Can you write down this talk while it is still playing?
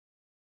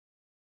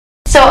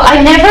So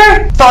I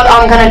never thought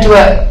I'm going to do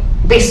a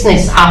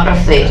business out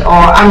of it or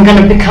I'm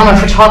going to become a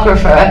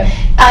photographer.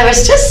 I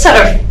was just sort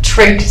of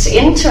tricked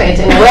into it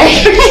in a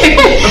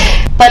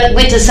way. But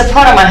with the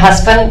support of my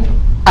husband,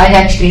 I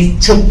actually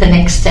took the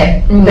next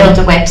step, built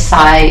a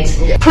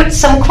website, put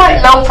some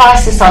quite low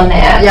prices on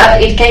there,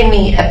 but it gave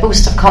me a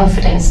boost of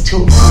confidence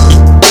too.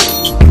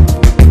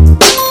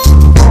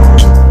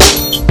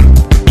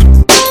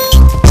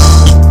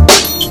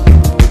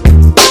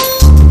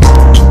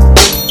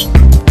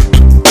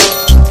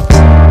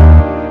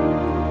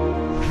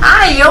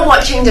 You're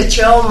watching the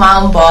Chill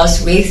Mom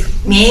Boss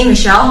with me,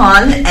 Michelle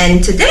Hon,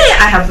 and today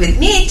I have with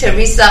me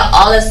Teresa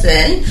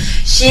Olesen.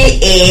 She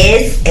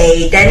is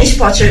a Danish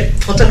portrait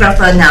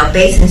photographer now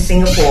based in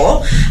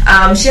Singapore.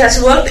 She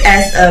has worked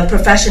as a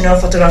professional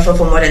photographer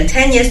for more than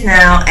 10 years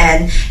now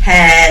and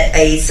had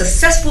a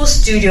successful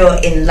studio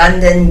in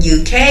London,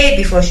 UK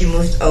before she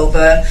moved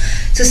over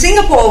to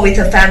Singapore with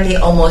her family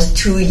almost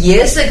 2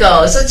 years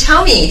ago. So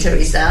tell me,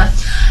 Teresa,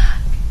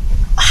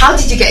 how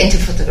did you get into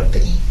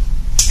photography?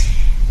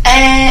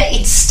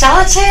 It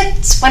started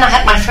when I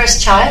had my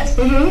first child,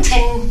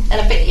 10 and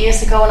a bit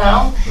years ago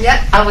now.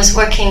 Yeah. I was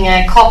working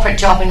a corporate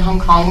job in Hong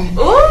Kong.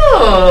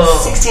 Ooh.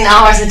 16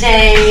 hours a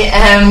day,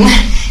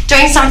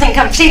 doing something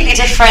completely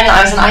different.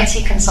 I was an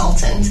IT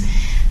consultant.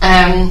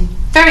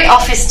 Very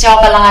office job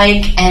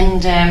alike,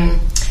 and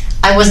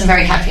I wasn't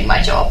very happy in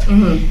my job.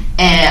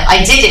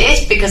 I did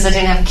it because I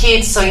didn't have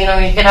kids, so you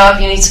get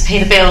up, you need to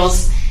pay the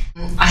bills.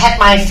 I had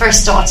my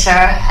first daughter,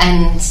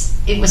 and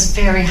it was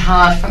very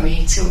hard for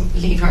me to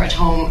leave her at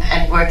home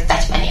and work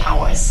that many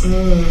hours.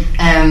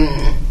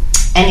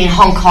 And in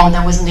Hong Kong,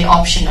 there wasn't the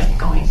option of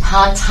going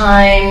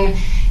part-time.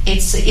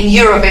 It's in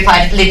Europe, if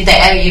I'd lived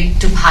there, you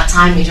do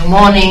part-time, you do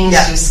mornings,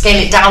 you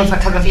scale it down for a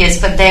couple of years,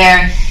 but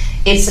there,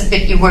 it's a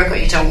bit you work or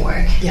you don't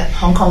work. Yeah,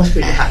 Hong Kong's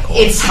pretty hardcore.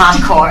 It's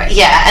hardcore,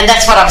 yeah, and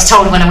that's what I was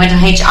told when I went to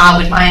HR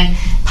with my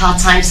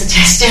part-time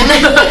suggestion.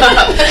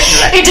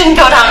 It didn't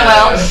go down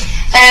well.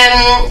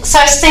 So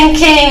I was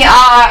thinking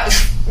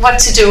what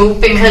to do,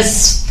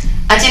 because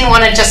I didn't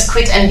want to just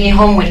quit and be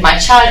home with my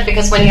child,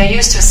 because when you're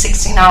used to a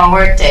 16-hour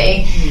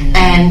workday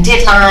and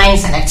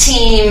deadlines and a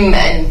team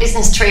and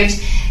business trips,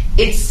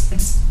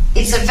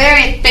 it's a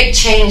very big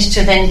change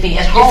to then be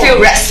at home. You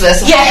feel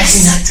restless.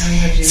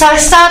 Yes. So I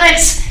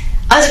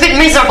was a bit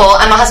miserable,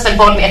 and my husband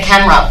bought me a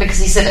camera because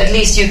he said at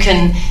least you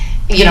can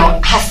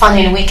have fun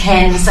in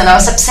weekends. And I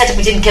was upset that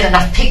we didn't get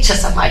enough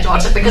pictures of my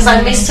daughter because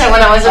I missed her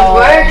when I was at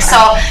work.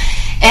 So.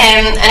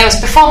 And it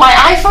was before my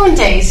iPhone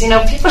days,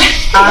 people,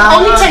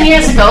 only 10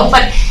 years ago,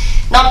 but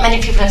not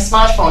many people have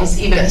smartphones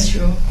even. That's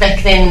true.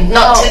 Back then,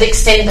 not to the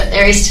extent that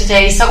there is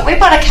today. So we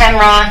bought a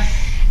camera,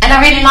 and I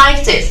really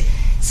liked it.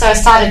 So I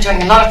started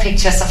doing a lot of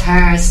pictures of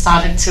her,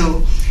 started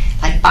to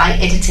buy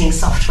editing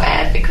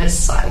software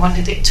because I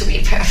wanted it to be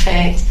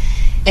perfect.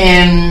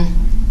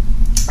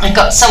 I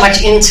got so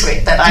much into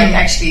it that I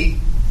actually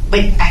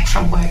went back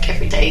from work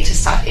every day to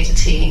start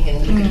editing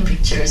and look at the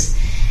pictures.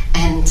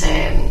 And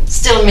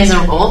still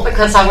miserable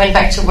because I went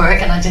back to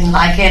work and I didn't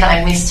like it.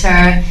 I missed her,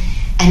 and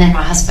then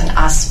my husband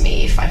asked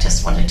me if I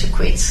just wanted to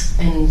quit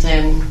and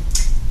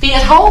be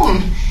at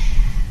home.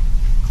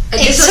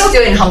 This was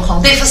still in Hong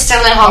Kong. This was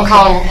still in Hong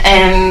Kong,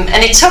 and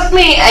it took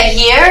me a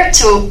year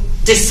to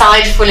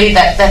decide fully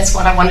that that's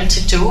what I wanted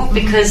to do,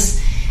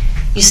 because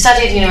you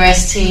study at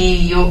university,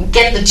 you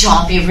get the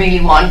job you really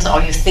want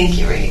or you think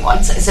you really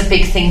want. So it's a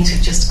big thing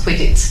to just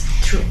quit it.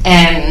 True.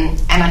 And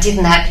I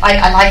didn't have,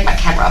 I liked my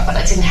camera, but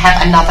I didn't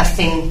have another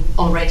thing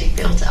already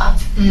built up.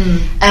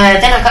 Then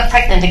I got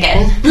pregnant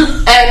again,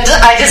 and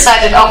I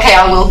decided, okay,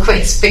 I will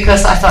quit,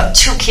 because I thought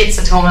 2 kids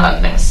at home and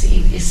I'd never see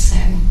this.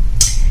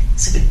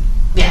 It's a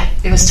bit,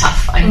 it was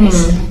tough. I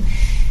missed them.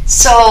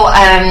 So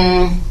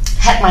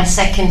had my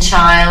second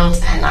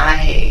child, and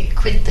I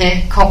quit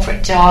the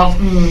corporate job,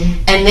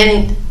 and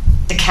then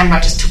the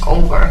camera just took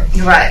over.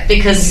 Right.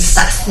 Because you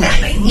start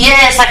snapping.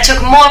 Yes, I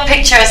took more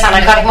pictures and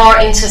I got more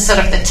into sort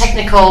of the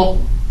technical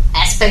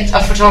aspect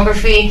of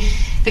photography,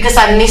 because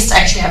I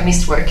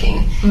missed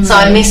working. So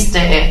I missed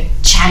the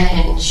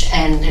challenge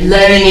and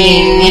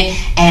learning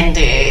and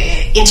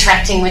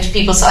interacting with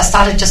people. So I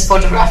started just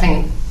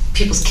photographing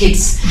people's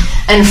kids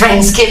and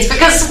friends' kids,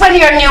 because when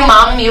you're a new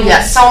mom, you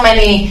meet so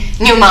many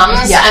new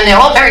moms, and they're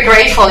all very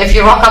grateful if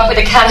you rock up with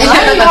a camera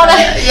and you want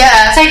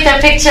to take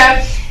their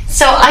picture.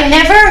 So I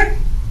never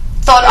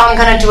thought I'm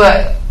going to do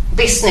a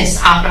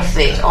business out of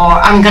it or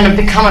I'm going to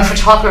become a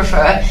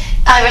photographer.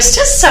 I was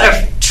just sort of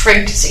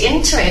tricked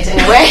into it in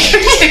a way.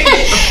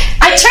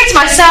 I tricked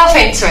myself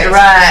into it.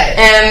 Right.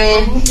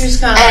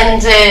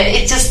 And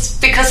it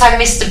just, because I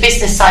missed the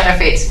business side of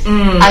it,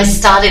 I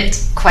started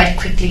quite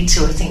quickly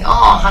to think,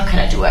 how can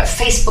I do a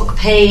Facebook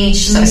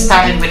page? So I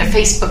started with a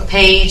Facebook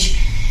page.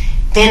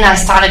 Then I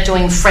started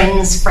doing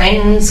friends,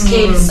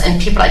 kids,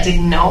 and people I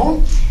didn't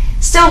know.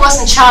 Still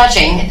wasn't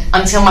charging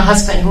until my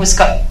husband, who's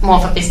got more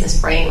of a business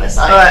brain, was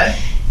like,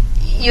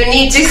 you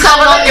need to come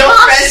on your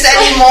friends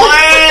anymore,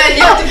 and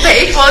you have to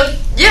pay for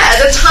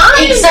the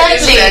time.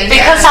 Exactly,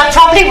 because I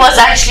probably was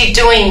actually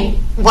doing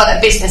what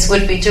a business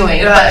would be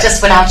doing, Right. but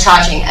just without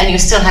charging, and you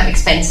still have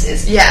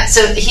expenses. Yeah.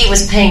 So he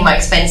was paying my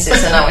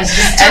expenses, and I was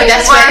just doing And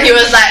that's the work. when he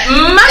was like,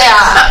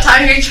 it's not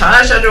time you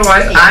charge,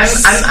 otherwise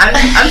Yes.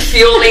 I'm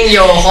fueling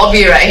your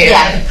hobby right here.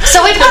 Yeah.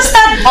 So it was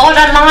that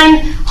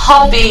borderline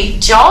hobby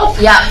job.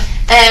 Yeah.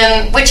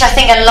 Which I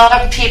think a lot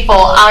of people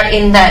are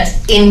in that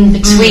in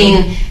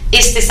between.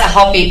 Is this a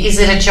hobby? Is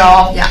it a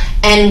job? Yeah.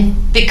 And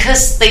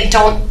because they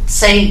don't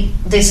say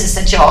this is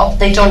a job,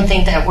 they don't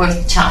think they're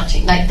worth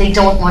charging. Like, they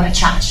don't want to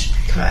charge.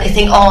 Correct. They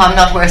think, oh, I'm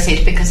not worth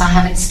it because I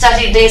haven't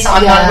studied this, or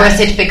I'm not Yeah. worth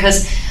it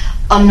because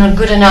I'm not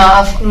good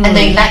enough, and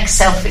they lack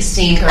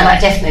self-esteem, and I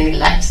Correct. definitely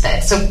lacked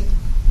that. So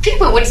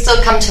people would still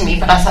come to me,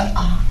 but I thought,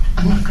 oh,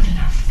 I'm not good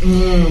enough.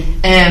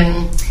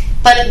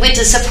 But with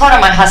the support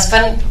of my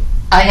husband,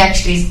 I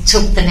actually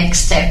took the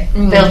next step,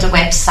 built a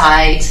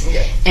website,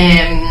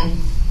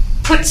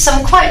 put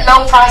some quite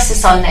low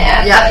prices on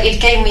there, Yeah. but it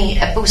gave me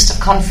a boost of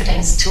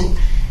confidence to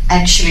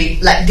actually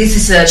Like, this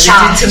is a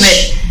Charge.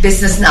 legitimate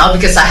business now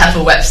because I have a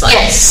website.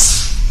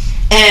 Yes.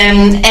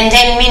 And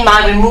then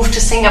meanwhile we moved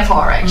to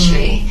Singapore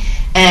actually.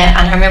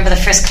 And I remember the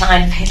first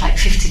client paid like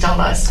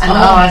 $50, and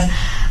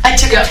I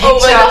took a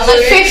picture of the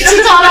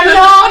 $50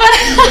 note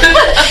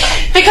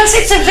because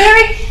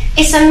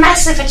it's a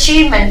massive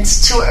achievement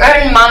to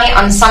earn money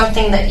on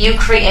something that you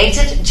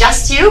created,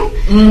 just you.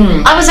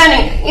 I was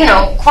earning,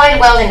 quite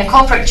well in a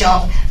corporate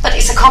job, but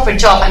it's a corporate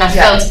job, and I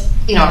felt,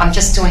 I'm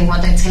just doing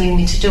what they're telling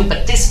me to do.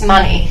 But this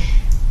money,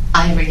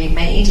 I really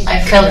made. I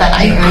felt that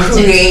I earned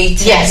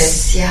it. Yes.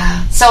 This,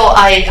 yeah. So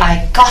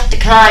I got the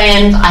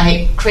client.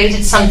 I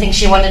created something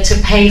she wanted to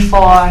pay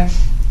for.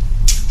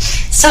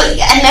 So,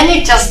 and then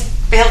it just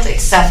built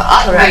itself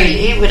up,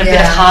 really, with a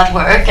bit of hard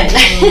work. And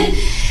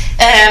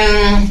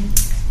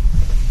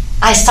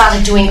I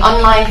started doing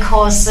online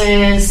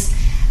courses.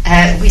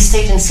 We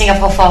stayed in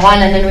Singapore for a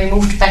while, and then we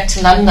moved back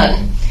to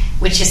London,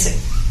 which is,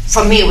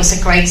 for me, it was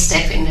a great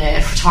step in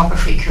the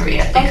photography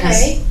career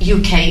because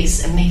UK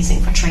is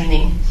amazing for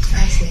training.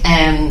 I see.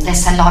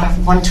 There's a lot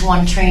of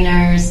one-to-one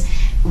trainers,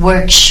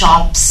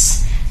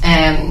 workshops.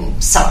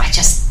 So I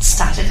just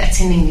started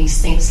attending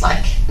these things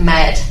like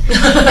mad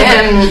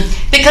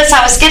because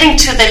I was getting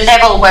to the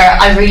level where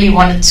I really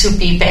wanted to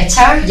be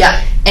better.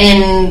 Yeah.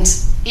 And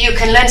you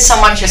can learn so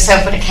much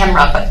yourself with a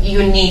camera, but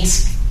you need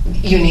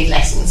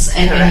lessons,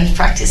 and you need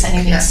practice, and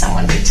you need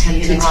someone to tell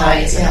you the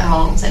rights and the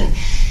wrongs,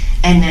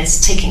 and it's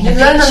taking. You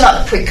learn a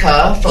lot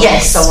quicker from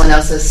someone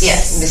else's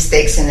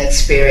mistakes and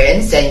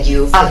experience than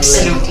you.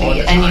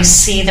 Absolutely, and you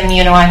see them.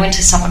 I went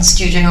to someone's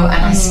studio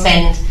and I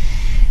spend.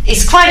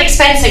 It's quite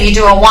expensive. You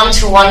do a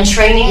one-to-one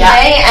training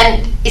day,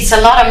 and it's a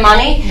lot of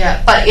money,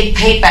 but it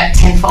paid back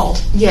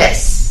tenfold.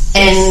 Yes.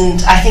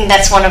 And I think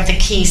that's one of the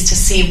keys to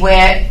see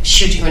where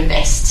should you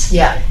invest.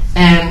 Yeah.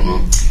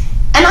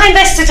 And I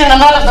invested in a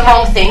lot of the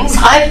wrong things.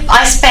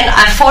 I spent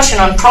a fortune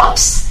on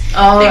props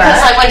because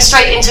I went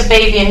straight into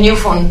baby and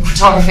newborn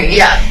photography.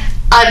 Yeah.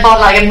 I bought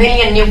like 1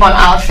 million newborn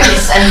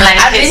outfits and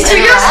blankets. I've been to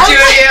your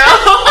studio.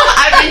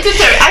 I've been to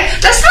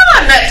that's how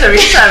I met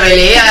Teresa,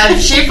 really.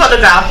 She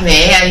photographed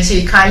me, and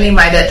she kindly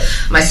invited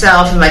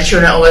myself and my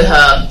children over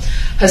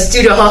her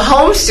studio, her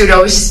home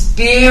studio, which is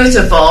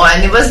beautiful,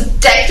 and it was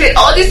decked with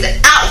all these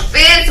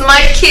outfits.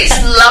 My kids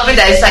love it.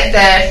 It's like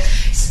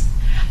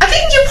I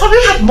think you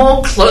probably have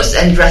more clothes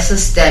and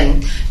dresses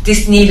than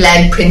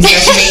Disneyland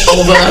princess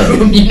makeover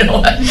room. You know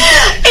what?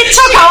 It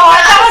took a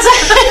while.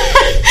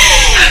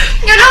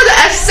 The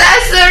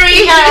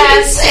accessories.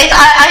 Yes,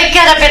 I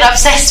get a bit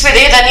obsessed with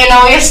it, and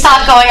you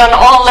start going on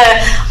all the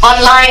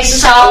online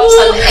shops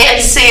and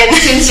Etsy, and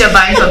since you're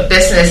buying for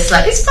business,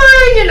 like it's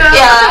fine,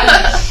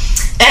 Yeah.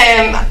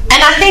 And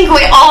I think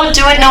we all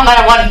do it, no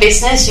matter what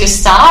business you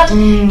start.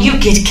 You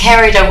get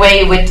carried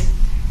away with,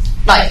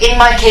 like in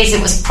my case,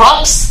 it was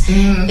props.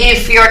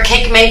 If you're a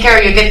cake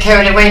maker, you get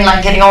carried away in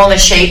like getting all the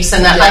shapes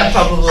and that. Yeah,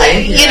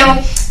 probably.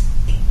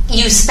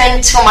 You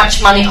spend too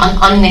much money on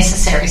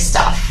unnecessary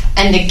stuff.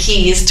 And the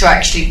key is to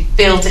actually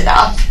build it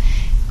up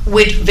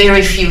with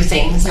very few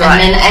things. Right.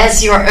 And then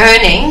as you're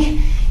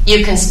earning,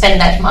 you can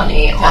spend that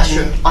money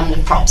on the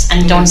props.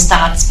 And don't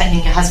start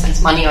spending your husband's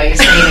money or your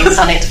savings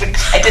on it.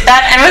 I did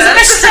that and it was a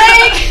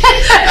mistake.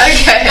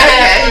 Okay.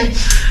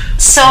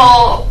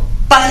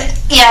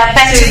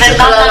 Back to the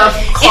London.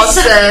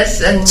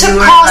 Took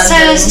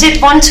courses,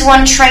 did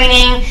one-to-one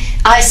training.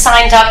 I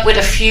signed up with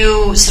a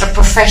few sort of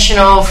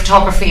professional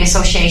photography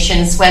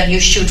associations where you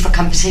shoot for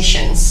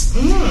competitions,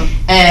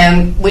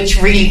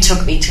 which really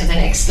took me to the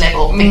next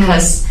level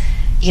because,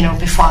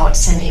 before I would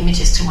send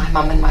images to my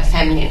mum and my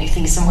family and they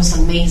think it's the most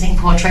amazing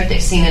portrait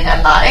they've seen in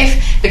their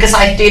life because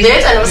I did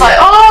it and it was like,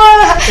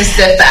 it's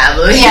their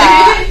family.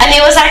 Yeah, and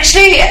it was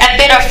actually a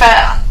bit of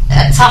a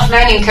tough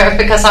learning curve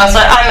because I was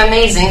like, I'm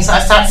amazing, so I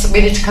started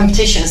submitting to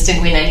competitions,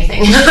 didn't win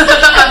anything.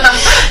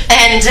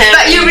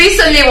 But you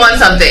recently won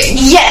something.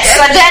 Yes,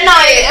 but then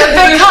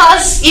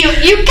because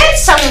you get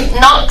some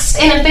knocks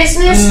in a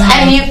business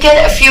and you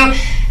get a few.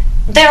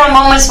 There are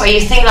moments where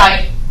you think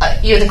like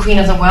you're the queen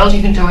of the world,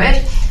 you can do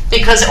it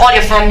because all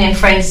your family and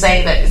friends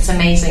say that it's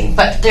amazing,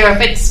 but they're a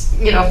bit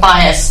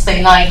biased.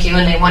 They like you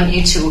and they want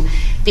you to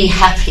be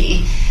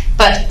happy.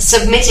 But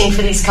submitting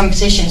for these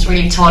competitions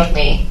really taught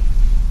me,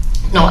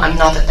 no, I'm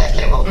not at that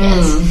level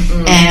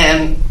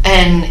yet.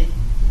 And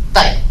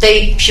like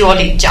they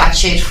purely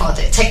judge it for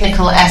the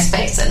technical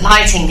aspects, the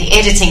lighting, the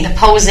editing, the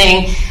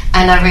posing,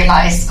 and I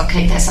realized,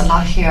 okay, there's a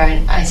lot here,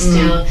 and I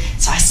still,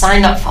 so I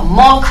signed up for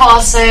more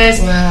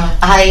courses. Wow.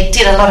 I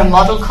did a lot of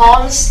model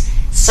calls,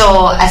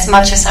 so as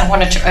much as I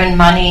wanted to earn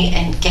money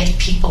and get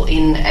people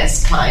in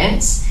as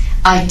clients,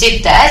 I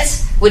did that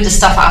with the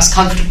stuff I was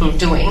comfortable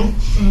doing,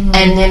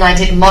 and then I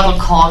did model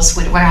calls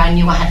with where I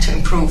knew I had to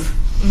improve.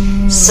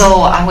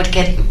 So I would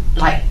get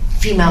like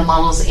female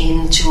models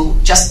in to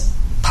just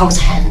pose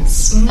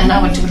hands, and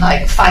I would do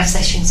like 5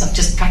 sessions of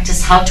just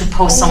practice how to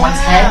pose someone's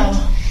hand.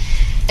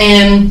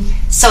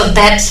 So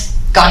that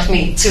got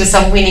me to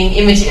some winning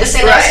images.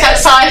 And I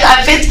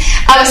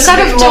was sort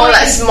of more doing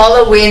like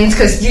smaller wins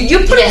because you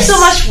put in so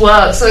much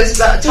work, so it's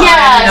about time.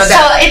 So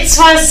it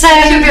was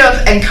a bit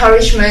of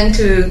encouragement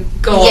to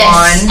go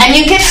on. And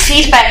you get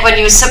feedback when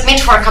you submit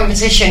for a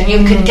competition.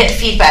 You could get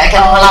feedback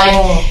and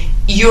like,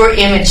 your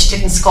image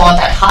didn't score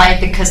that high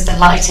because the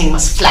lighting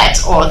was flat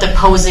or the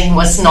posing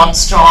was not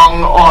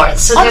strong, or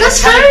so.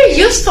 That's very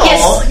useful.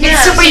 Yes,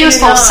 it's super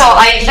useful. So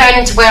I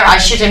learned where I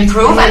should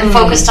improve and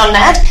focused on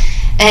that,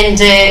 and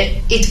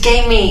it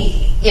gave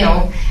me,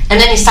 and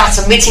then you start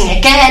submitting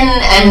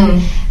again,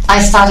 and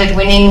I started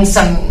winning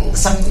some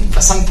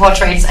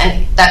portraits,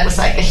 and that was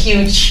like a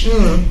huge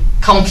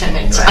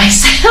compliment to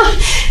myself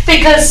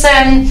because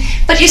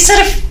but you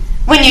sort of,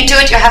 when you do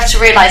it, you have to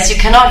realize you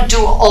cannot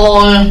do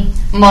all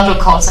model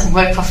calls and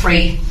work for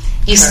free.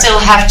 You still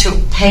have to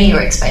pay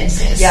your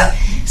expenses. Yeah.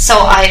 So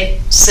I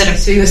sort of...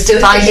 So you're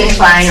still taking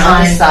clients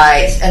on the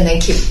side and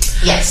then keep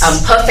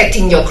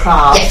perfecting your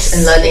craft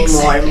and learning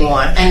more and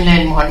more. And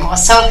learn more and more.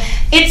 So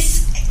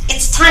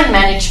it's time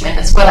management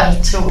as well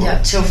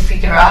to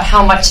figure out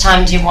how much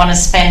time do you want to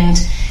spend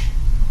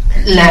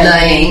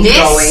learning this,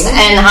 growing,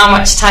 and how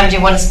much time do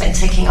you want to spend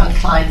taking on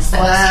clients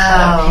that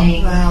are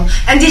paying. Wow.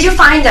 And did you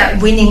find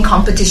that winning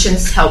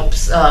competitions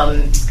helps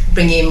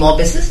bring in more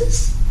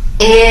businesses?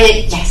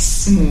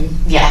 Yes.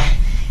 Yeah.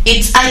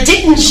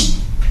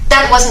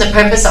 That wasn't the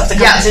purpose of the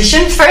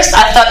competition. First,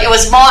 I thought it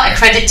was more a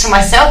credit to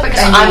myself because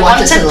I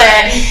wanted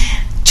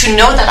to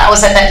know that I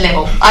was at that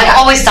level. I've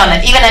always done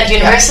it. Even at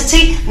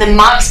university, the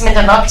marks meant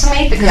a lot to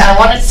me because I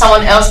wanted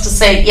someone else to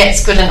say, yeah,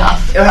 it's good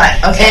enough. Right,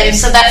 okay. And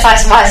so that's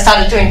why I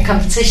started doing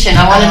competition.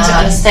 I wanted to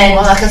understand.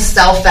 More like a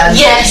self-validation.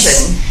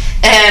 Yes.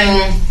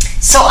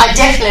 So I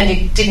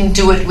definitely didn't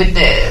do it with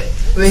the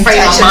frame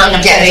of mind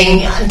of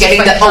getting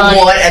the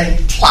award and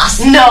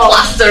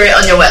plaster it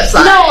on your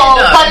website. No,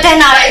 but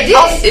then it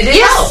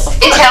helped.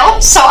 It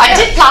helped. So I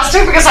did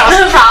plaster because I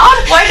was proud.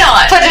 Why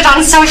not? Put it on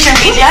social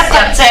media,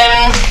 but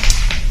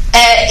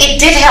it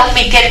did help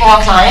me get more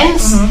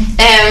clients.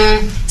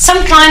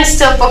 Some clients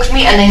still booked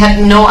me and they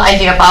had no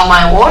idea about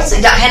my awards.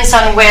 It depends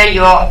on where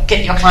you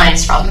get your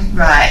clients from.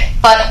 Right.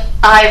 But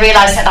I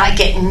realized that I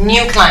get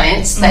new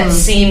clients that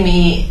see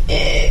me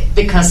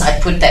because I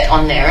put that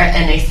on there,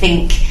 and they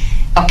think,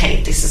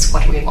 okay, this is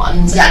what we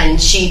want. And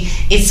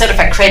it's sort of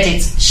a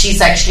credit.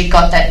 She's actually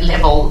got that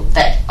level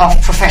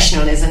of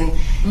professionalism.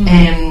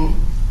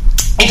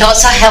 It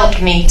also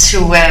helped me to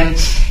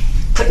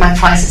put my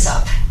prices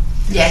up.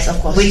 Yes, of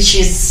course. Which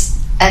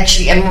is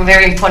actually a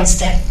very important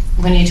step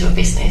when you do a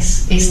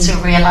business, is to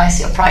realize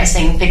your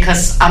pricing,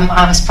 because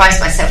I was priced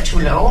myself too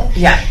low.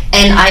 Yeah.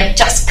 And I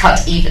just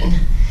cut even.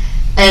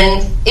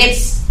 And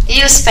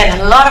you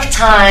spend a lot of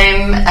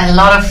time, a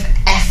lot of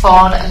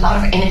effort, a lot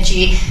of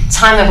energy,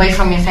 time away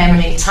from your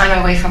family, time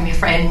away from your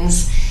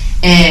friends,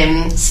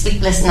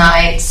 sleepless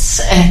nights.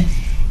 And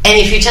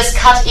if you just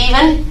cut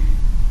even,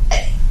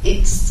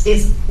 it's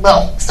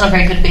not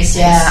very good business.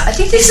 Yeah, I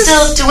think this is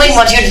still doing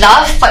what you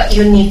love, but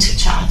you need to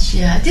charge.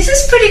 Yeah, this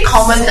is pretty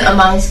common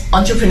amongst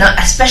entrepreneurs,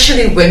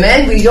 especially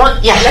women. We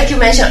don't, like you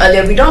mentioned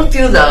earlier, we don't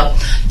feel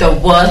the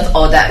worth,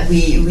 or that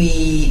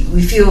we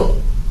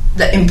feel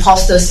the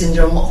imposter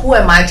syndrome. Who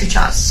am I to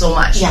charge so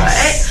much,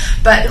 right?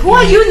 But who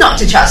are you not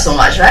to charge so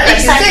much, right? Like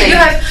you said, you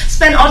have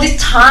spent all this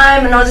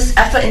time and all this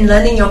effort in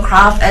learning your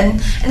craft,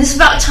 and it's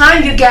about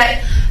time you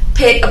get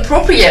paid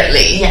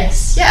appropriately.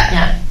 Yes.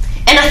 Yeah.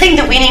 And I think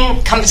the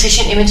winning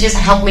competition images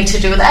helped me to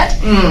do that,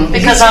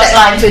 because I was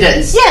like,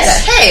 confidence.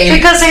 Yes,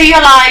 because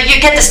you're like,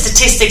 you get the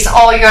statistics,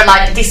 or you're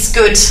like this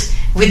good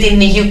within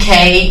the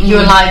UK.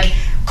 You're like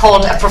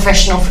called a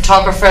professional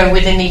photographer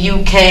within the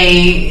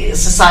UK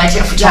Society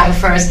of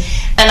Photographers.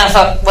 And I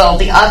thought, well,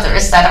 the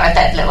others that are at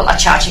that level are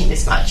charging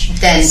this much,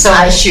 then so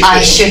I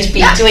should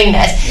be doing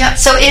that. Yeah.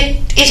 So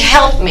it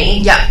helped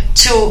me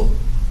to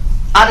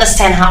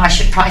understand how I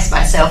should price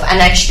myself and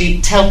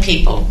actually tell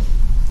people,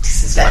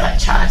 this is what I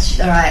charge.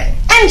 All right.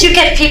 And you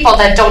get people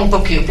that don't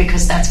book you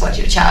because that's what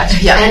you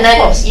charge. Yeah, and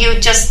then you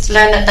just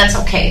learn that that's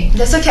okay.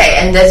 That's okay,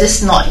 and that's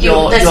just not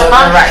there's a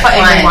market right for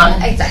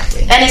everyone.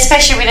 Exactly. And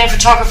especially within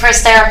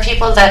photographers, there are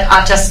people that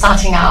are just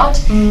starting out.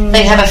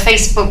 They have a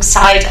Facebook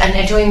site and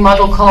they're doing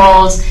model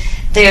calls.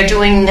 They're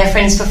doing their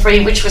friends for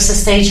free, which was the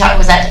stage I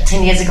was at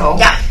 10 years ago.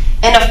 Yeah.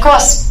 And of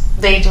course,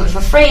 they do it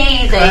for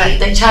free.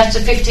 They charge the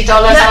 $50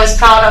 I was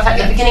proud of at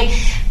the beginning,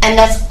 and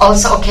that's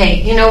also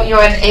okay. You know,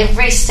 you're at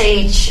every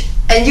stage,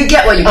 and you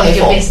get what you pay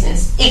your for.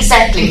 Business.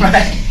 Exactly.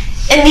 Right.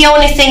 And the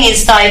only thing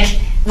is, like,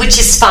 which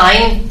is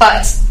fine,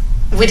 but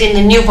within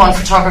the newborn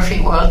photography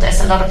world,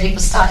 there's a lot of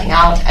people starting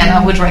out, and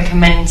I would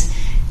recommend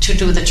to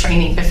do the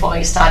training before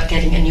you start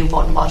getting a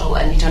newborn model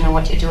and you don't know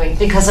what you're doing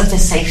because of the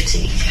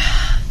safety.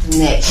 The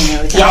neck, you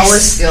know, yes.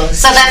 always feels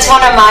so that's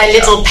one of my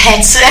little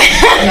pets.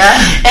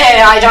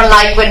 I don't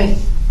like when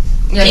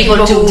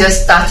people do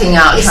just starting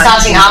out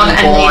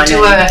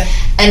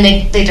and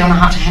they don't know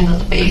how to handle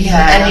the baby,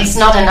 and it's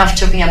not enough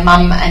to be a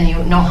mum and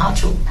you know how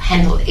to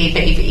handle a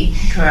baby.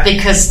 Correct.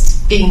 Because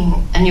being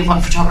a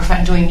newborn photographer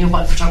and doing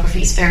newborn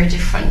photography is very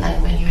different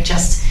than when you're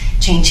just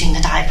changing the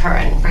diaper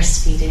and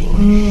breastfeeding.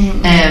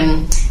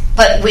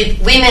 But with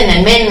women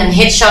and men and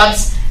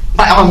headshots,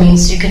 by all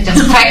means you can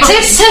just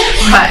practice.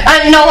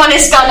 And no one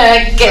is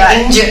gonna get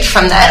injured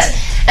from that.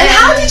 And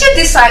how did you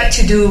decide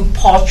to do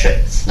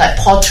portraits, like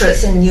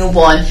portraits and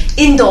newborn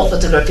indoor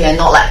photography and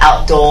not like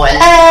outdoor?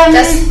 And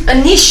that's a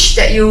niche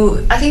that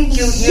you're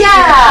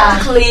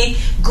practically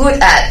good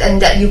at,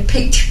 and that you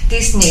picked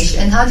this niche.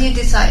 And how do you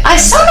decide?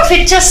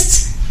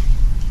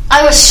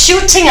 I was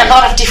shooting a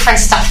lot of different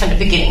stuff in the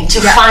beginning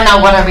to find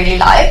out what I really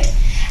liked,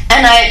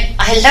 and I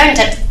learned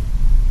that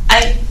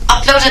I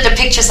uploaded the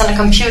pictures on the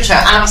computer,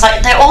 and I was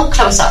like, they're all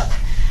close up.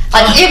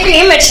 Like every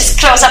image is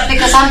close up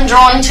because I'm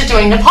drawn to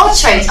doing the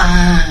portrait,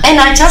 and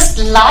I just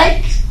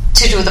like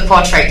to do the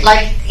portrait.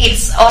 Like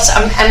it's also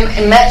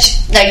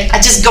I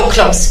just go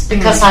close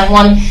because I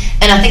want,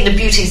 and I think the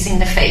beauty is in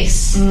the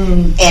face,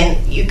 and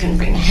you can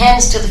bring the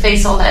hands to the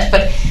face, all that.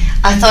 But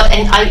I thought,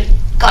 and I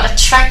got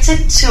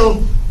attracted to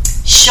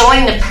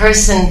showing the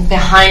person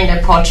behind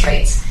the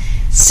portraits.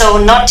 So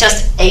not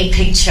just a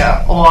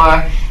picture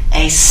or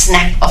a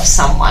snap of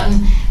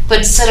someone,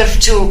 but sort of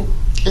to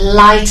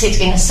light it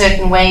in a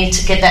certain way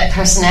to get that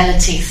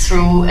personality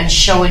through and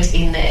show it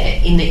in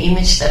the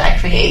image that I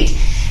create.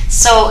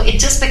 So it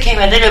just became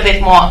a little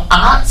bit more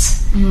art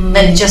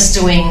than just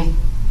doing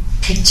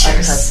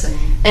pictures.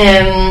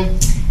 And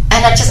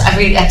I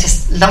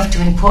just love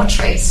doing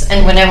portraits.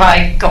 And whenever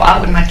I go out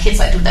with my kids,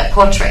 I do their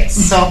portraits.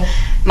 So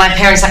my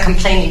parents are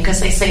complaining because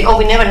they say, "Oh,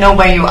 we never know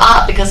where you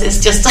are because it's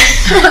just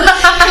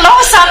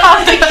close up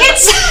of the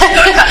kids."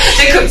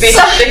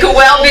 They could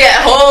well be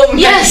at home.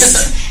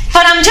 Yes.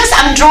 But I'm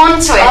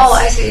drawn to it. Oh,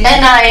 I see.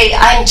 And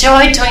I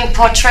enjoy doing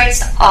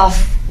portraits of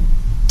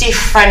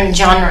different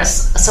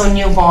genres. So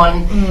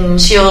newborn,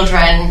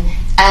 children,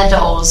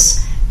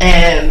 adults,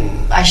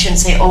 I shouldn't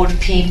say old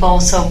people,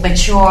 so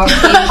mature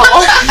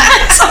people.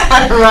 That's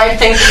not the right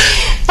thing.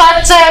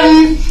 But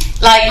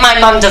like my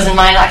mum doesn't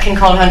mind, I can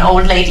call her an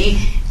old lady.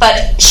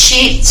 But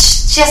she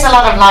has a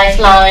lot of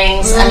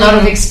lifelines, a lot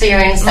of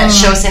experience that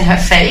shows in her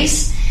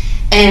face.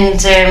 And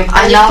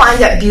I find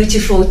that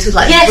beautiful to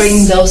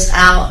bring those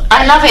out.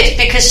 I love it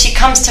because she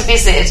comes to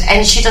visit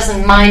and she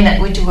doesn't mind that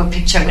we do a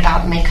picture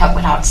without makeup,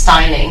 without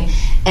styling,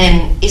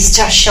 and it's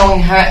just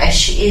showing her as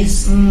she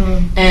is.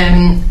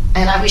 And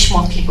I wish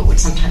more people would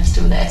sometimes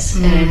do that.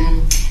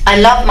 I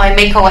love my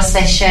makeover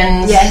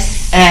sessions.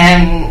 Yes.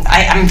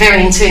 I'm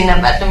very into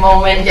them at the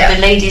moment. Yeah.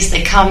 The ladies,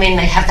 they come in,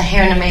 they have the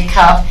hair and the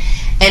makeup,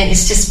 and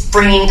it's just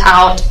bringing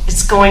out.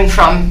 It's going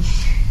from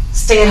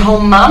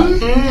stay-at-home mum.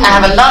 I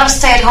have a lot of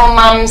stay-at-home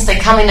mums. They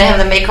come in, they have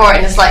the makeover,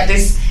 and it's like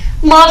this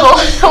model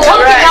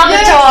walking out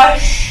the door.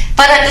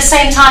 But at the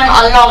same time,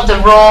 I love the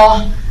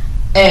raw,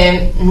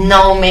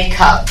 no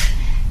makeup,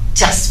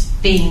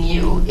 just being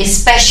you,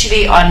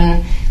 especially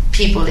on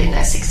people in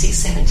their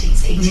 60s,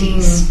 70s,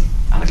 80s.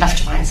 I would love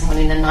to find someone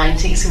in the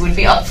 90s who would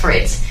be up for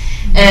it.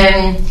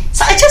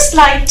 So I just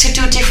like to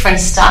do different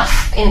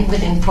stuff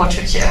within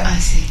portraiture. I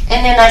see.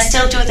 And then I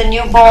still do the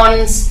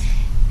newborns.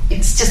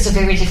 It's just a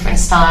very different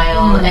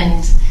style, and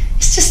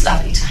it's just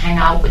lovely to hang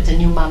out with the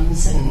new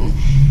mums and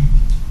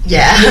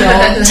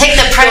take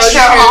the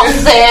pressure off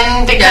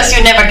them because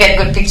you never get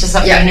good pictures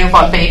of your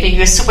newborn baby.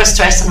 You're super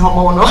stressed and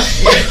hormonal,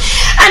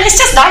 and it's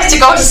just nice to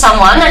go to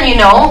someone and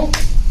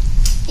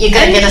you're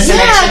going to get a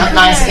selection of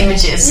nice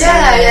images.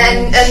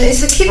 And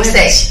it's a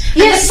keepsake. Yes.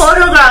 And the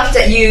photograph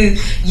that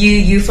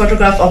you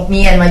photograph of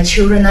me and my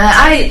children,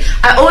 I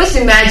always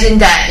imagine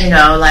that,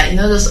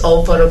 those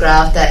old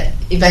photographs that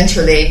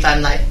eventually if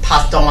I'm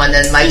passed on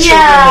and my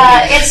children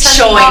will be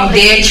showing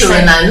their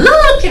children and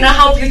look,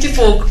 how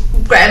beautiful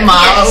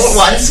grandma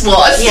once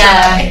was.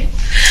 Yeah.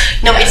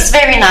 No, it's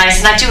very nice.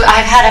 And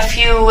I've had a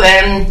few...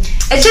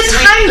 it's just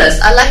timeless.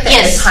 I like that.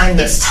 Yes, it's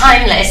timeless. It's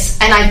timeless.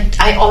 And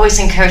I always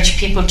encourage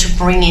people to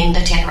bring in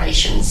the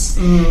generations.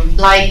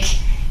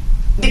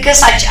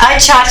 Because I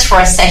charge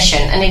for a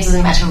session and it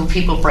doesn't matter who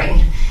people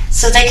bring.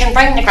 So they can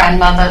bring the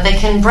grandmother, they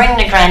can bring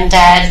the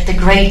granddad, the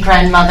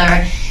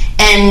great-grandmother.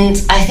 And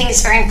I think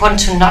it's very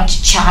important to not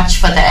charge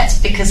for that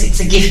because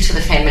it's a gift to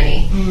the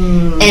family.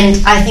 And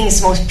I think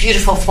the most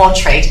beautiful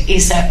portrait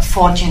is a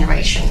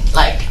 4-generation.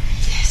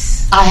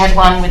 I had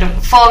one with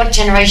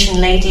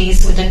 4-generation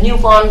ladies with a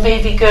newborn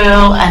baby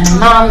girl and the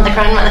mom, the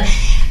grandmother.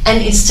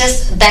 and it's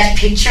just that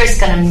picture is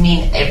going to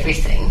mean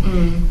everything.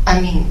 I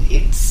mean,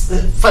 it's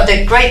for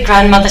the great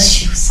grandmother.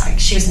 She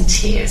was in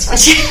tears when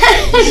she,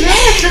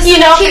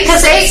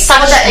 because it's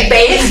such that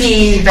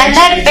baby, and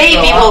that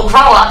baby will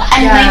grow up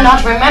and may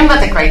not remember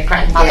the great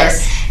grandmother.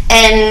 Yes.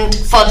 And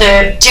for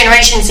the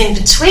generations in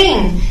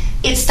between,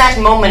 it's that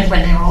moment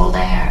when they're all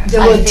there. They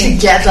were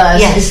together.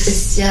 Yes.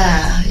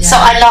 So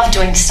I love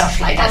doing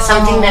stuff like that.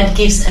 Something that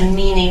gives a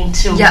meaning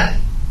to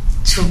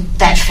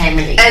that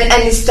family.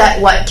 And is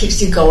that what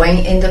keeps you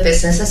going in the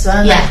business as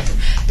well? Yeah.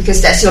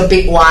 Because that's your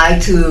big why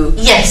to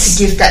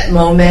give that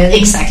moment.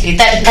 Exactly.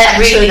 That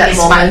really is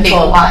my big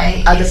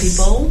why. Other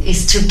people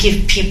is to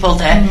give people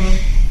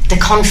the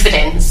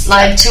confidence,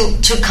 like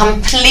to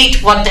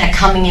complete what they're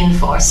coming in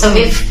for. So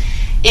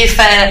if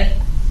a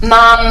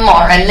mom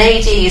or a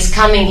lady is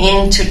coming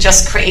in to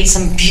just create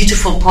some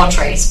beautiful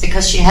portraits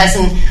because she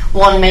hasn't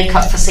worn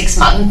makeup for 6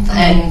 months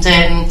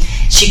and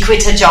she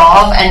quit her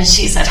job and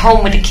she's at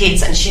home with the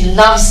kids and she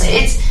loves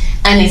it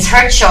and it's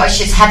her choice,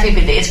 she's happy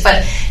with it,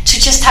 but to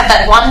just have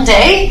that one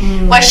day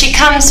where she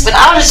comes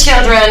without her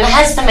children,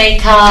 has the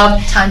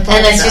makeup,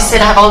 and as you said,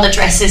 I have all the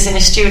dresses in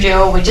the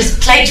studio, we just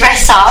play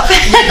dress up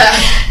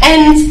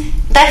and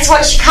that's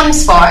what she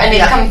comes for, and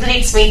it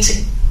completes me to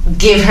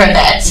give her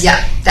that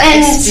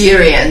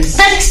experience,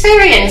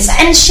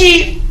 and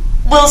she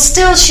loves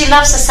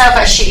herself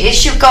as she is.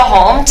 She'll go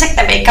home, take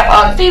the makeup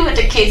out, be with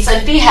the kids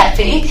and be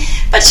happy,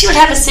 but she would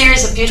have a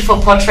series of beautiful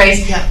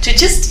portraits to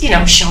just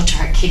show to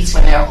her kids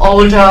when they're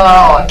older,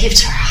 or give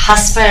to her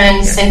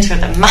husband, send to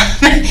the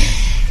mom.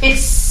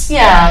 It's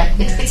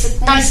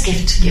a nice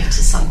gift to give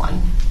to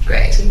someone.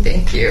 Great,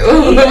 thank you.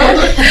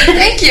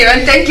 Thank you,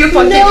 and thank you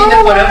for taking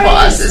the photo for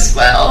us as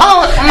well.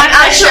 Oh, my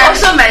pleasure. I should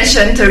also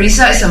mention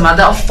Teresa is a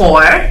mother of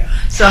 4.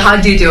 So how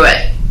do you do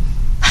it?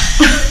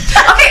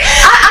 Okay,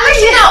 I'll let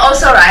you know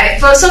also, right?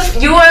 So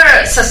you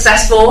were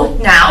successful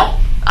now,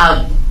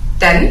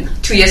 then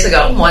 2 years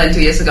ago, more than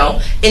 2 years ago,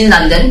 in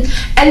London,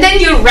 and then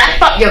you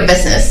wrap up your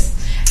business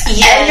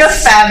and your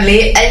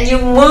family, and you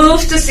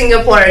moved to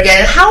Singapore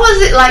again. How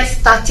was it like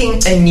starting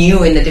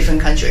anew in a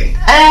different country?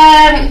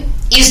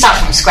 You start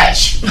from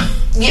scratch.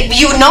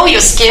 You know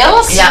your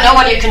skills, you know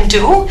what you can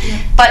do,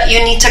 but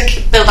you need to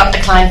build up the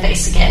client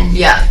base again.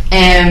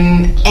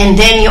 And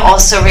then you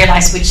also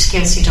realize which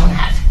skills you don't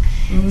have.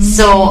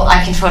 So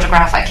I can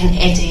photograph, I can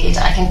edit,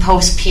 I can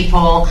post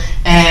people,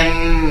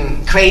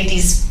 create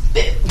these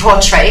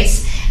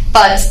portraits,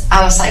 but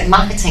I was like,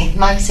 marketing.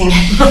 I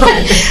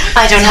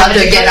don't know how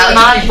to get out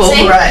marketing.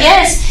 People, right.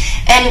 Yes,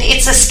 and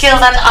it's a skill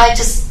that I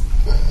just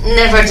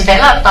never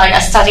developed. Like I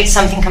studied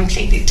something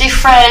completely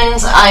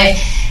different.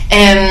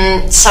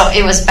 So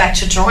it was back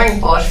to drawing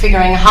board,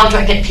 figuring how do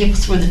I get people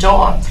through the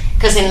door?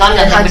 Because in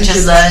London, how did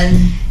you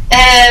learn?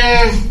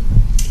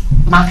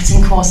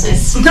 Marketing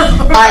courses.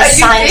 I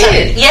signed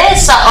up.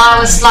 Yes, I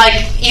was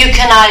like, you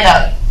can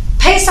either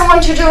pay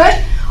someone to do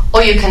it,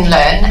 or you can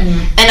learn.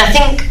 And I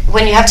think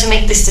when you have to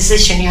make this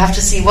decision, you have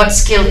to see what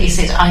skill is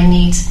it I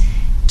need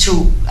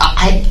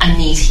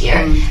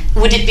here.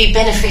 Would it be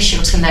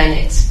beneficial to learn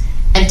it?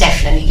 And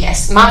definitely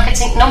yes.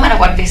 Marketing, no matter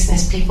what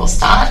business people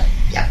start,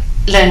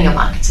 learn your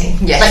marketing.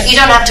 Yes. Like you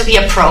don't have to be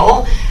a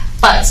pro,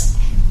 but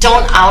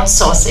don't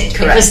outsource it.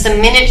 Correct. Because the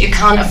minute you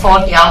can't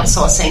afford the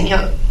outsourcing,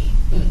 your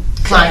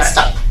clients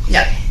stop.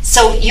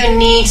 So you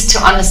need to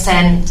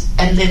understand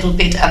a little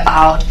bit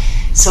about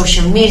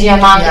social media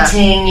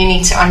marketing. You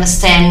need to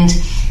understand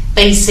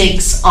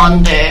basics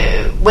on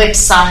the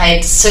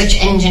website, search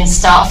engine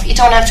stuff. You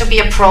don't have to be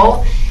a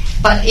pro,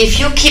 but if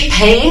you keep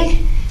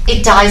paying,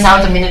 it dies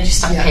out the minute you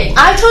start paying.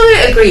 I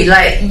totally agree.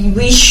 Like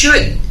we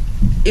should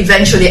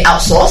eventually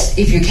outsource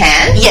if you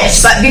can.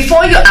 Yes. But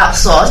before you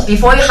outsource,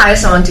 before you hire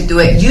someone to do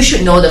it, you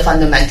should know the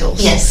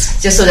fundamentals.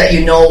 Yes. Just so that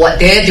you know what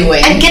they're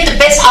doing. And get the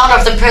best out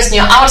of the person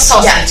you're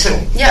outsourcing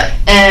to. Yeah.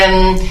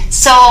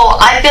 So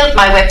I built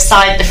my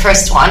website, the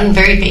first one,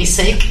 very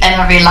basic, and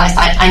I realized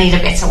I need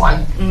a better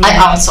one. I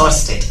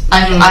outsourced it.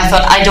 I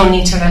thought I don't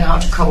need to learn how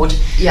to code.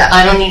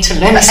 I don't need to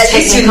learn this technical.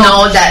 At least you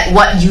know that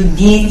what you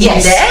need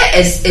in there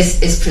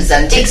is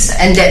presented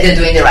and that they're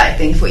doing the right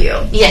thing for you.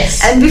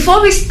 Yes. And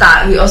before we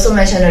start, we also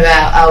mentioned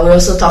about, we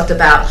also talked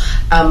about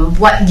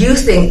what you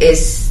think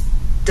is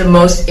the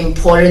most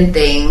important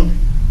thing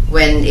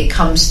when it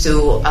comes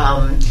to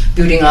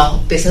building a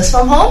business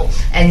from home,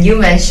 and you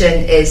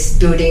mentioned is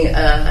building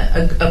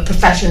a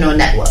professional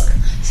network.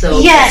 So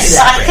yes,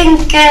 I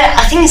think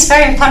it's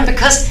very important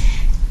because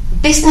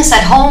business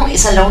at home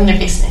is a lonely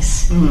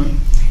business,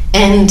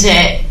 and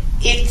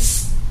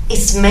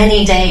it's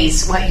many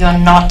days where you're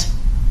not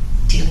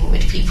dealing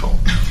with people,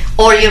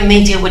 or you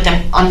may deal with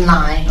them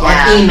online or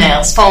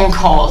emails, phone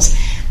calls.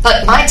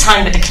 But my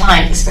time with the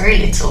client is very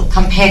little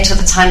compared to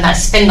the time that I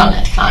spend on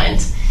that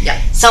client.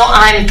 So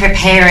I'm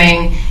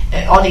preparing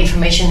all the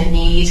information they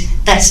need.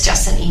 That's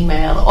just an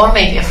email or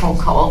maybe a phone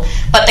call.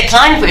 But the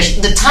time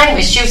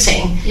we're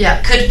shooting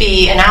could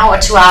be an hour,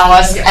 2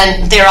 hours,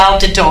 and they're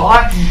out the door,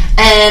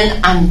 and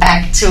I'm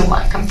back to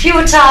my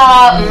computer,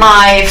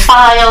 my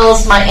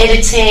files, my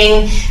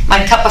editing,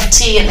 my cup of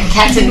tea, and the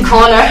cat in the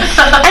corner.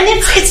 And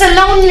it's a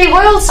lonely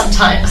world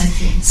sometimes.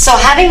 So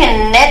having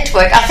a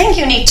network, I think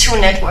you need 2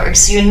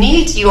 networks. You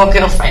need your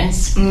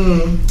girlfriends.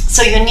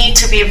 So you need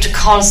to be able to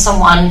call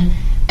someone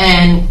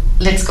and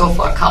let's go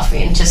for a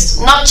coffee and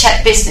just not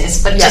chat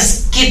business, but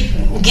just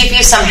give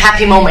you some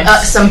happy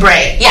moments. Some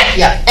break.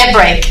 A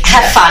break.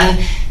 Have fun.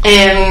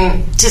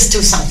 Just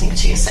do something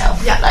to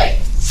yourself, like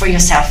for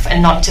yourself,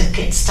 and not to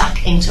get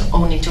stuck into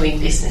only doing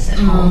business at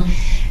home.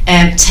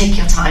 Take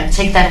your time.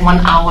 Take that 1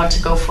 hour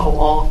to go for a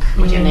walk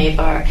with your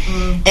neighbor.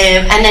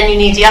 And then you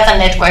need the other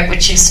network,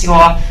 which is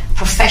your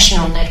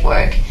professional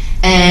network.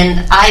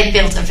 And I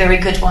built a very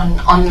good one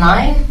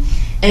online.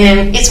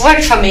 It's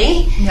worked for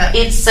me.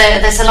 It's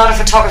there's a lot of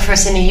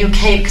photographers in the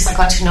UK because I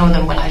got to know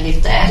them when I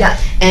lived there.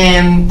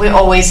 We're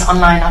always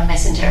online on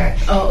Messenger.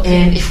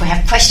 If we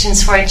have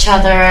questions for each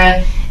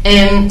other.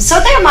 So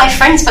they're my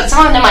friends, but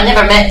some of them I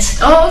never met.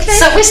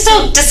 So we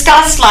still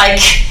discuss like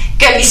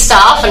girly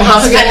stuff and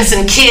husbands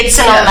and kids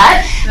and all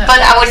that. But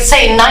I would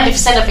say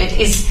 90% of it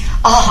is,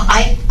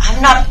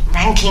 I'm not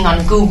ranking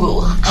on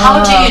Google.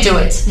 How do you do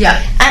it?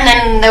 And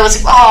then there was,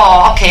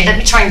 okay, let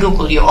me try and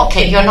Google you.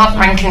 Okay, you're not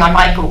ranking on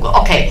my Google.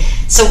 Okay,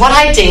 so what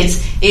I did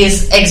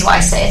is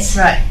XYZ.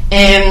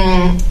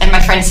 And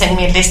my friend sent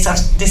me a list of,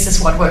 this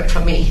is what worked for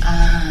me.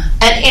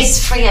 And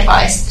it's free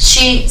advice.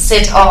 She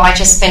said, I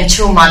just spent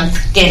 2 months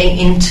getting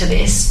into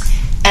this,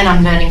 and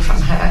I'm learning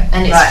from her.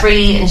 And it's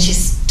free, and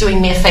she's doing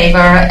me a favor,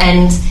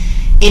 and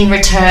in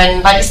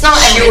return, like, it's not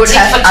she would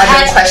have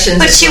other questions,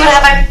 but she would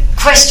have a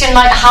question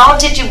like, how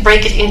did you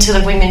break it into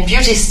the women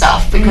beauty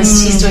stuff,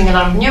 because she's doing a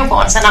lot of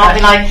newborns, and I'll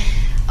be like,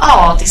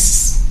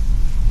 this,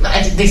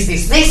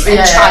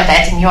 and try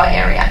that in your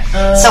area.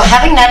 So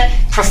having that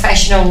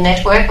professional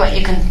network where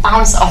you can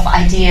bounce off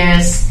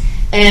ideas,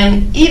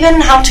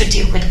 even how to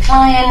deal with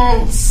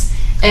clients.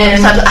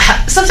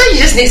 Sometimes you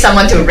just need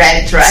someone to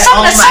rent, right?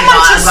 Someone to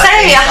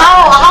say,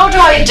 how do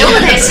I do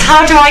this?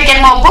 How do I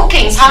get more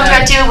bookings? How do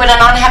I deal with an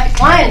unhappy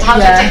client?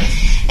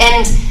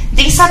 And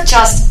these are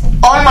just,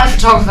 all my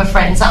photographer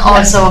friends are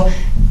also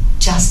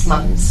just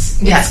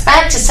mums. It's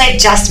bad to say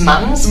just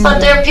mums, but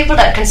there are people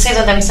that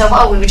consider themselves,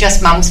 we were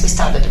just mums, we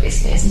started a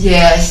business.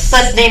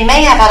 But they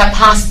may have had a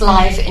past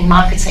life in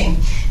marketing.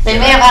 They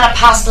may have had a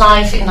past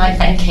life in like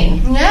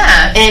banking.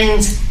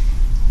 And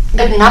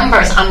with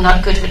numbers, I'm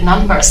not good with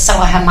numbers, so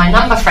I have my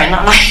number friend.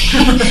 I'm like,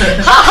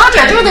 how do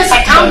I do this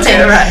accounting?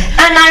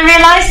 And I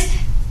realized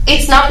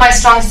it's not my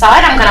strong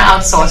side. I'm going to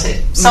outsource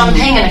it. So I'm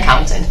paying an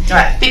accountant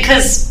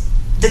because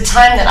the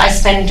time that I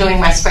spend doing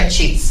my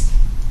spreadsheets,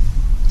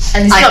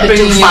 and it's I not could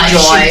do bringing 5 you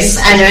joy shoots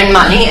and earn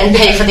money and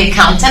pay for the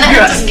accountant, and it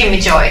doesn't give me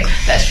joy.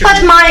 That's true.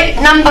 But my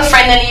number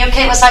friend in the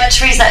UK was like,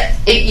 Teresa,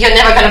 you're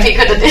never going to be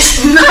good at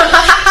this.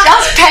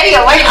 Just pay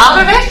your way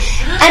out of it.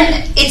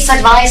 And it's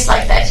advice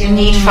like that you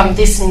need from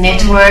this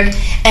network,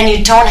 and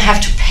you don't have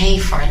to pay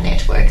for a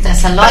network.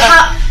 There's a lot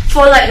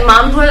for like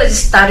mom who is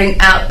starting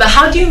out, but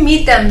how do you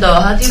meet them though?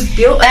 How do you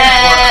build a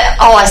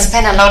network? I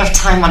spend a lot of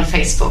time on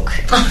Facebook.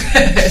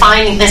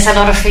 There's a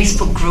lot of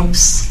Facebook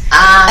groups.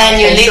 And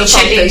you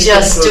literally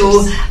just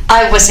do.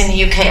 I was in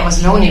the UK, I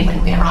was lonely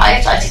when we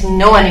arrived. I didn't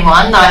know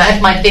anyone. I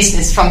had my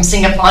business from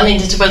Singapore and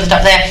needed to build it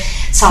up there.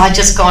 So I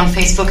just go on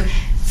Facebook,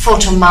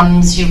 Photo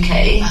Mums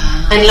UK,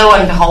 and lo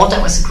and behold,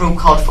 there was a group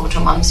called Photo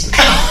Mums UK.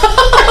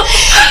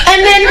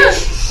 And then,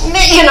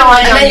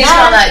 I and then you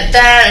start like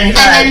that, and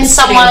then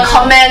someone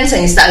comments,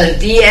 and you start a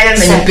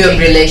DM, and you build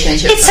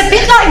relationships. It's a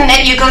bit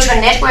like you go to a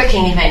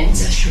networking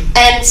event,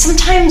 and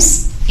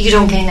sometimes you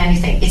don't gain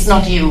anything. It's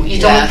not you. You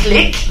don't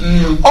click,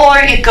 or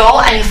you go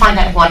and you find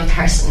that one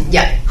person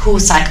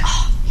who's like,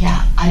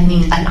 I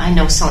need, and I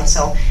know so and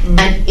so,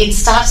 and it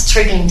starts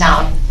trickling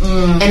down.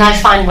 And I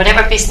find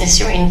whatever business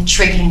you're in,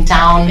 trickling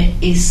down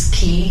is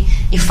key.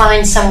 You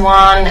find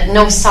someone that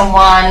knows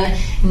someone,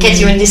 get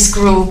you in this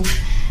group,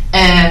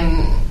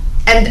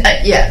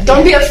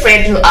 don't be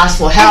afraid to ask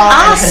for help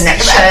and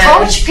connection.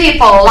 Approach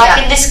people.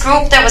 Like in this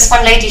group, there was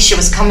one lady. She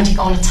was commenting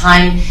all the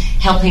time,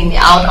 helping me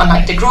out on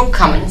like the group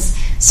comments.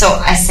 So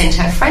I sent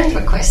her a friend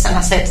request, and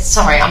I said,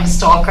 sorry, I'm a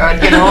stalker,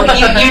 you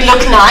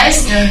look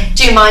nice.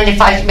 Do you mind if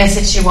I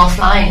message you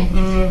offline?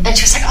 And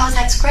she was like,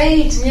 that's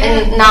great.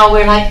 And now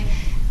we're like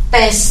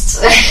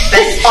best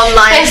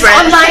online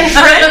friends.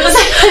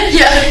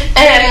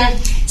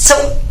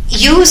 So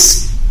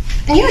use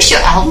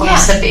your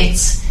elbows a bit.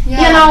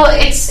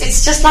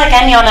 It's just like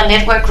any other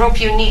network group.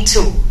 You need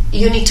to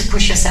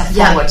push yourself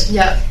forward.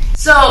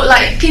 So,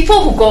 like,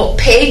 people who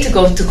pay to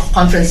go to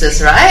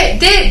conferences, right?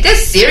 They're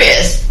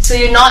serious. So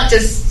you're not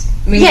just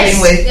mingling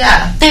with...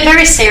 They're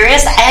very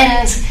serious,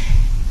 and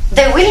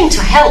they're willing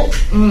to help.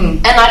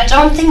 And I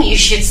don't think you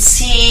should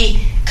see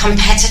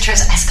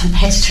competitors as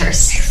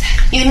competitors.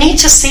 Exactly. You need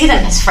to see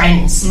them as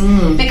friends.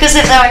 Because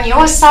if they're on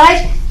your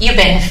side, you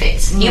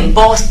benefit. You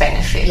both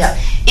benefit. Yeah.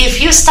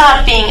 If you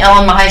start being,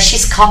 oh my,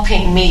 she's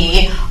copying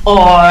me,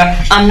 or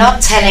I'm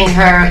not telling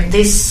her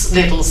this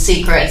little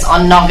secrets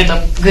or nugget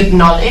of good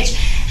knowledge,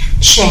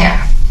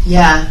 share.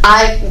 Yeah.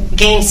 I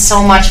gained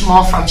so much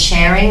more from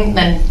sharing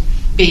than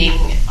being,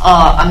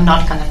 oh, I'm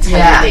not going to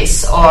tell you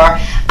this, or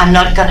I'm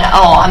not going to,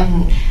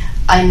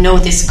 I know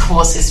this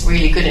course is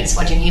really good, it's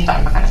what you need, but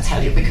I'm not going to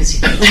tell you because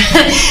you don't.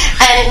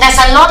 And there's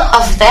a lot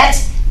of that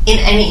in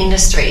any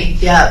industry.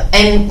 Yeah.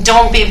 And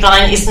don't be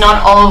blind, it's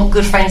not all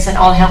good friends and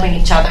all helping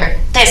each other.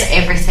 There's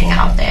everything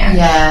out there.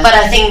 Yeah. But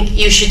I think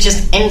you should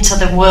just enter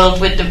the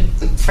world with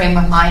the frame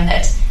of mind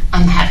that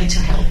I'm happy to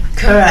help.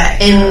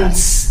 Correct. And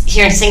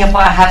here in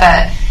Singapore, I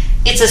have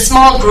it's a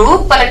small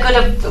group, but a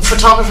good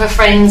photographer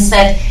friends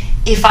that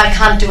if I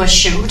can't do a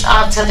shoot,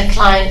 I'll tell the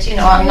client,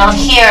 I'm not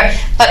here,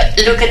 but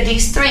look at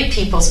these 3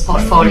 people's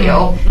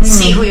portfolio,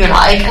 see who you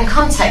like, and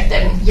contact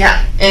them.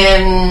 Yeah.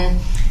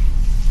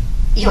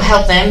 You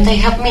help them, they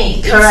help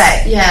me.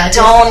 Correct. Yeah.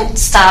 Don't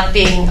start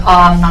being,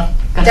 I'm not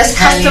going to There's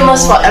tell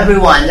customers you. for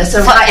everyone. There's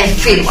a right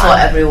fit for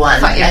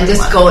everyone. And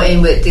just go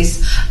in with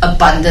this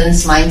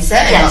abundance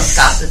mindset and not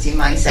scarcity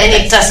mindset.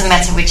 And it doesn't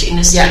matter which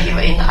industry you're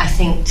in. I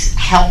think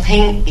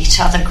helping each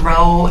other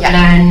grow,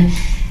 learn,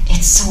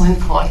 it's so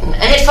important.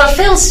 And it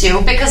fulfills you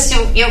because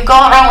you go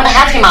around with a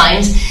happy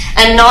mind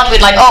and not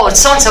with like, oh, it's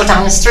so-and-so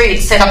down the street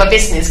set up a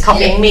business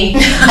copying me.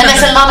 And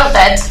there's a lot of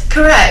that.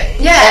 Correct.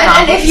 Yeah.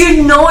 And if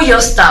you know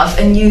your stuff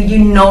and you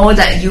know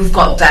that you've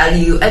got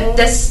value, and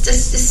this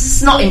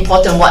is not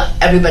important what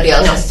everybody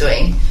else is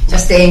doing.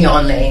 Just stay in your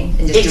own lane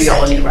and just do your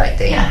only right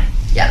thing.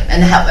 Yeah,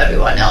 and help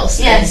everyone else.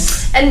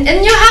 Yes. And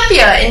you're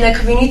happier in the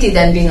community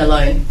than being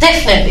alone.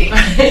 Definitely.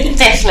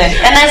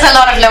 Definitely. And there's a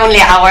lot of lonely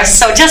hours,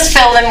 so just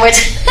fill them with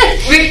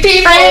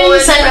people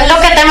friends and look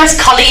at them as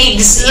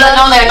colleagues. Even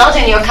though they're not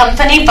in your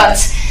company, but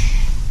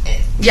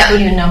who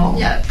you know.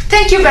 Yeah.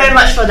 Thank you very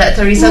much for that,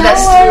 Teresa. No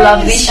That's worries.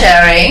 lovely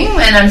sharing,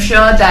 and I'm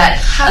sure that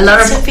a lot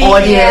of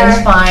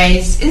audience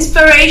finds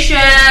inspiration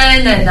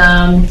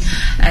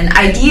and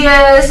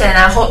ideas, and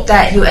I hope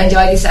that you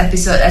enjoy this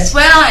episode as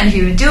well. And if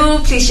you do,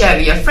 please share it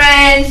with your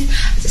friends.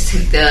 Just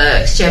hit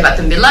the share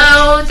button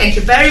below. Thank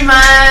you very much.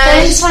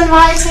 Thanks for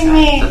inviting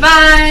me.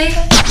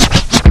 Bye-bye.